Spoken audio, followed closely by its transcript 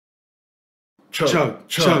chug,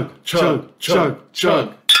 chug, chug, chug,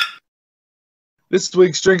 chug. This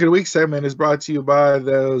week's Drink of the Week segment is brought to you by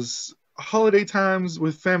those holiday times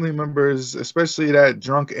with family members, especially that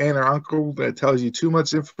drunk aunt or uncle that tells you too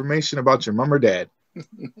much information about your mom or dad. We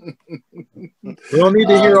don't need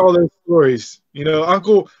to hear all those stories. You know,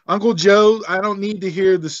 Uncle Joe, I don't need to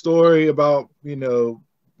hear the story about, you know,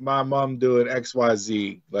 my mom doing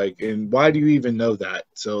XYZ. Like, and why do you even know that?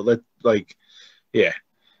 So yeah.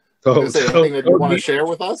 So, is there anything that you want to share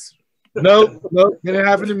with us? Nope, didn't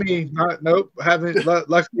happen to me. Haven't.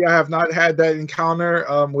 Luckily, I have not had that encounter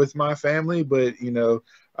with my family, but you know,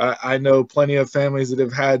 I know plenty of families that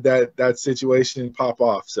have had that situation pop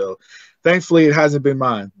off. So, thankfully, it hasn't been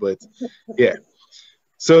mine. But yeah.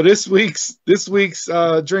 So this week's Drink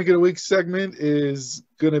of the Week segment is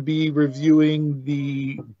going to be reviewing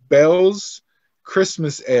the Bell's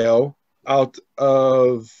Christmas Ale out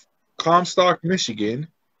of Comstock, Michigan.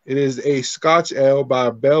 It is a Scotch ale by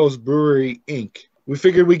Bell's Brewery, Inc. We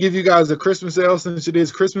figured we'd give you guys a Christmas ale since it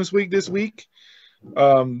is Christmas week this week.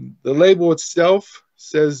 The label itself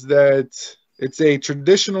says that it's a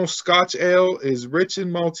traditional Scotch ale, is rich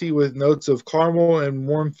and malty with notes of caramel and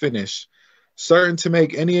warm finish, certain to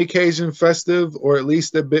make any occasion festive or at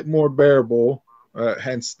least a bit more bearable,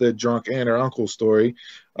 hence the drunk aunt or uncle story.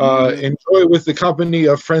 Enjoy with the company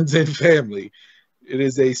of friends and family. It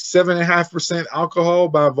is a 7.5% alcohol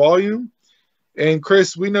by volume. And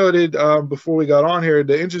Chris, we noted before we got on here,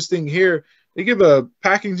 the interesting here, they give a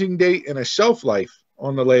packaging date and a shelf life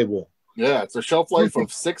on the label. Yeah, it's a shelf life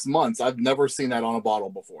of 6 months. I've never seen that on a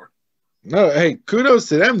bottle before. No, hey, kudos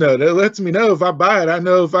to them, though. That lets me know if I buy it. I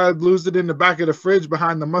know if I lose it in the back of the fridge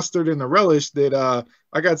behind the mustard and the relish that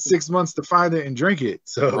I got 6 months to find it and drink it.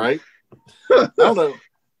 So right. I don't know.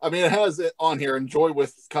 I mean, it has it on here, enjoy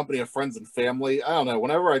with company of friends and family. I don't know.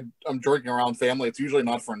 Whenever I'm drinking around family, it's usually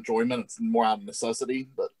not for enjoyment. It's more out of necessity.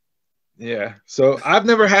 But yeah. So I've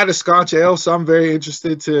never had a Scotch ale, so I'm very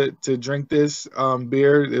interested to drink this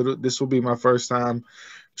beer. This will be my first time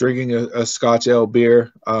drinking a Scotch ale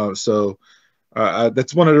beer. So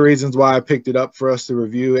that's one of the reasons why I picked it up for us to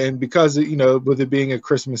review. And because, you know, with it being a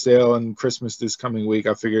Christmas ale and Christmas this coming week,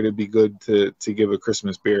 I figured it'd be good to give a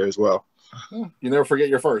Christmas beer as well. You never forget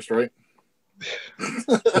your first, right?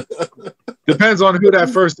 Depends on who that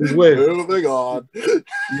first is with. Moving on.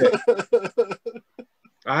 Yeah.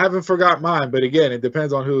 I haven't forgot mine, but again, it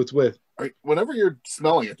depends on who it's with. Right. Whenever you're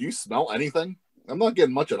smelling it, do you smell anything? I'm not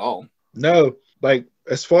getting much at all. No, like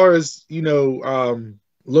as far as, you know,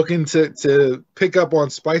 looking to pick up on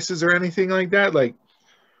spices or anything like that, like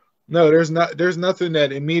no, there's nothing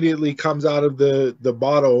that immediately comes out of the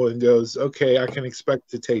bottle and goes, okay, I can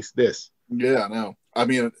expect to taste this. Yeah, no. I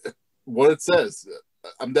mean, what it says,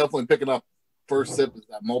 I'm definitely picking up first sip is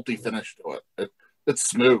that malty finish to it. It's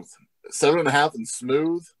smooth. 7.5 and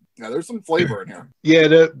smooth. Yeah, there's some flavor in here. Yeah,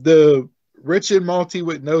 the rich and malty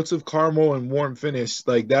with notes of caramel and warm finish,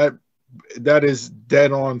 like that is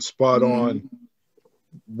dead on, spot on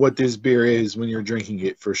what this beer is when you're drinking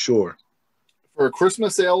it for sure. For a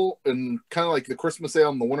Christmas ale, and kind of like the Christmas ale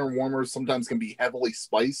and the winter warmers sometimes can be heavily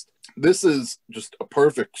spiced. This is just a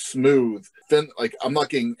perfect smooth thin. Like I'm not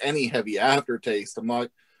getting any heavy aftertaste. I'm not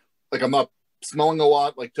smelling a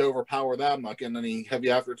lot like to overpower that. I'm not getting any heavy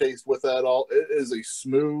aftertaste with that at all. It is a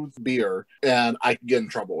smooth beer, and I can get in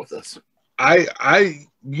trouble with this. I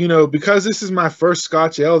you know, because this is my first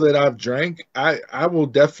Scotch ale that I've drank, I will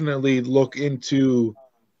definitely look into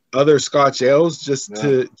other Scotch ales just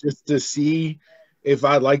to see if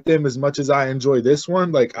I like them as much as I enjoy this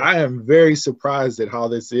one. Like I am very surprised at how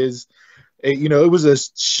this is. You know, it was a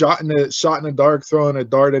shot in the dark, throwing a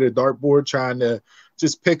dart at a dartboard, trying to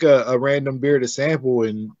just pick a random beer to sample,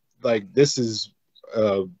 and like this is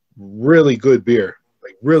a really good beer,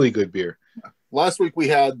 like really good beer. Last week we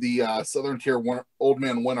had the Southern Tier Old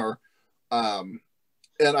Man Winter, and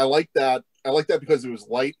I like that. I like that because it was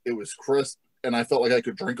light, it was crisp, and I felt like I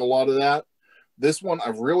could drink a lot of that. This one,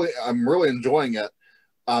 I'm really enjoying it.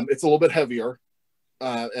 It's a little bit heavier,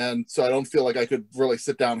 and so I don't feel like I could really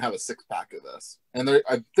sit down and have a 6-pack of this. And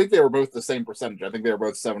I think they were both the same percentage. I think they were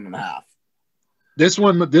both 7.5. This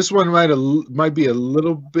one might be a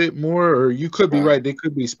little bit more, or you could be right. They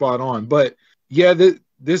could be spot on, but yeah,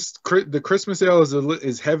 the Christmas ale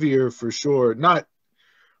is heavier for sure.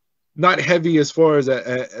 Not heavy as far as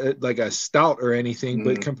a stout or anything,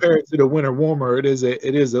 but compared to the winter warmer, it is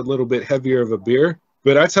a little bit heavier of a beer.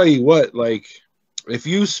 But I tell you what, like if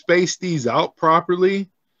you space these out properly,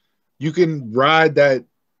 you can ride that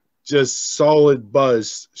just solid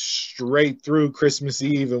buzz straight through Christmas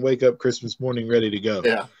Eve and wake up Christmas morning ready to go.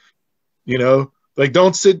 Yeah, you know, like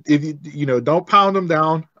don't sit if you don't pound them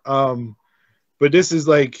down. but this is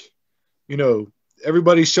like, you know,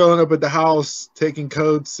 everybody's showing up at the house, taking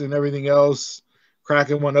coats and everything else,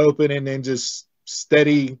 cracking one open, and then just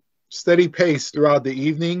steady pace throughout the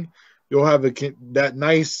evening. You'll have that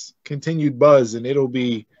nice continued buzz, and I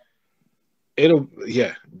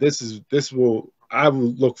will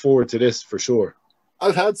look forward to this for sure.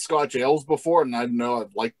 I've had Scotch ales before, and I know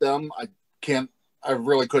I've liked them. I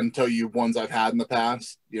really couldn't tell you ones I've had in the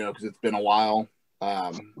past, you know, because it's been a while.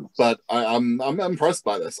 But I'm impressed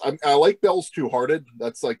by this. I like Bell's Two Hearted.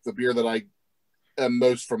 That's like the beer that I am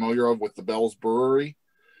most familiar of with the Bell's Brewery,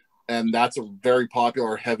 and that's a very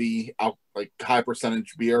popular, heavy, like high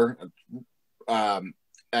percentage beer. And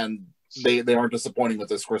they aren't disappointing with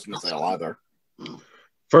this Christmas ale either.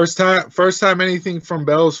 First time anything from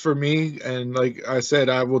Bell's for me, and like I said,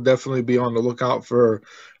 I will definitely be on the lookout for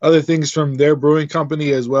other things from their brewing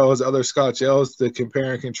company as well as other Scotch ales to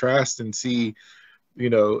compare and contrast and see, you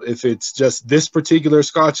know, if it's just this particular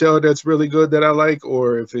Scotch ale that's really good that I like,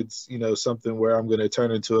 or if it's, you know, something where I'm going to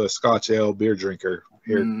turn into a Scotch ale beer drinker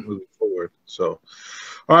here moving forward. So,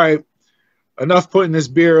 all right. Enough putting this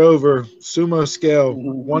beer over. Sumo scale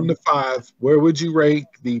 1 to 5. Where would you rate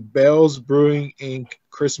the Bell's Brewing Inc.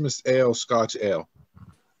 Christmas Ale Scotch Ale?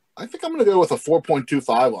 I think I'm going to go with a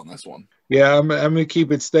 4.25 on this one. Yeah, I'm going to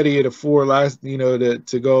keep it steady at a 4.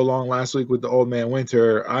 To go along last week with the Old Man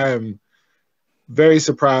Winter. I am very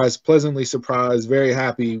surprised, pleasantly surprised, very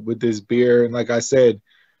happy with this beer. And like I said,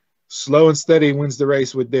 slow and steady wins the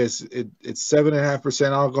race with this. It's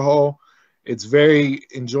 7.5% alcohol. It's very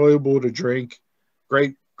enjoyable to drink.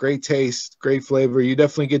 Great taste, great flavor. You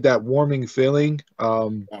definitely get that warming feeling.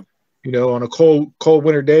 You know, on a cold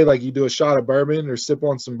winter day, like you do a shot of bourbon or sip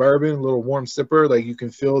on some bourbon, a little warm sipper, like you can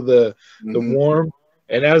feel the warm.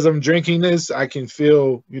 And as I'm drinking this, I can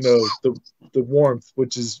feel, you know, the warmth,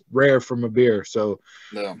 which is rare from a beer. So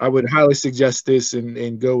I would highly suggest this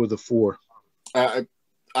and go with a 4.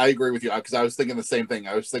 I agree with you because I was thinking the same thing.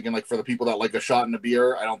 I was thinking, like, for the people that like a shot in a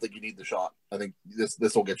beer, I don't think you need the shot. I think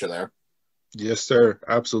this will get you there. Yes, sir.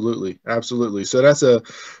 Absolutely. So that's a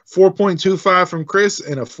 4.25 from Chris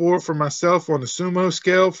and a 4 for myself on the Sumo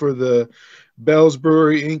scale for the Bell's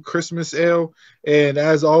Brewery Inc. Christmas Ale. And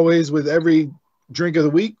as always, with every drink of the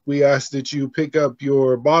week, we ask that you pick up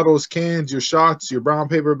your bottles, cans, your shots, your brown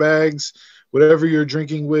paper bags, whatever you're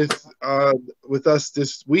drinking with us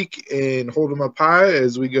this week, and hold them up high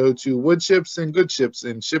as we go to wood ships and good ships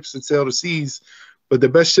and ships that sail the seas. But the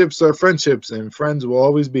best ships are friendships, and friends will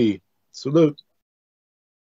always be. Salute.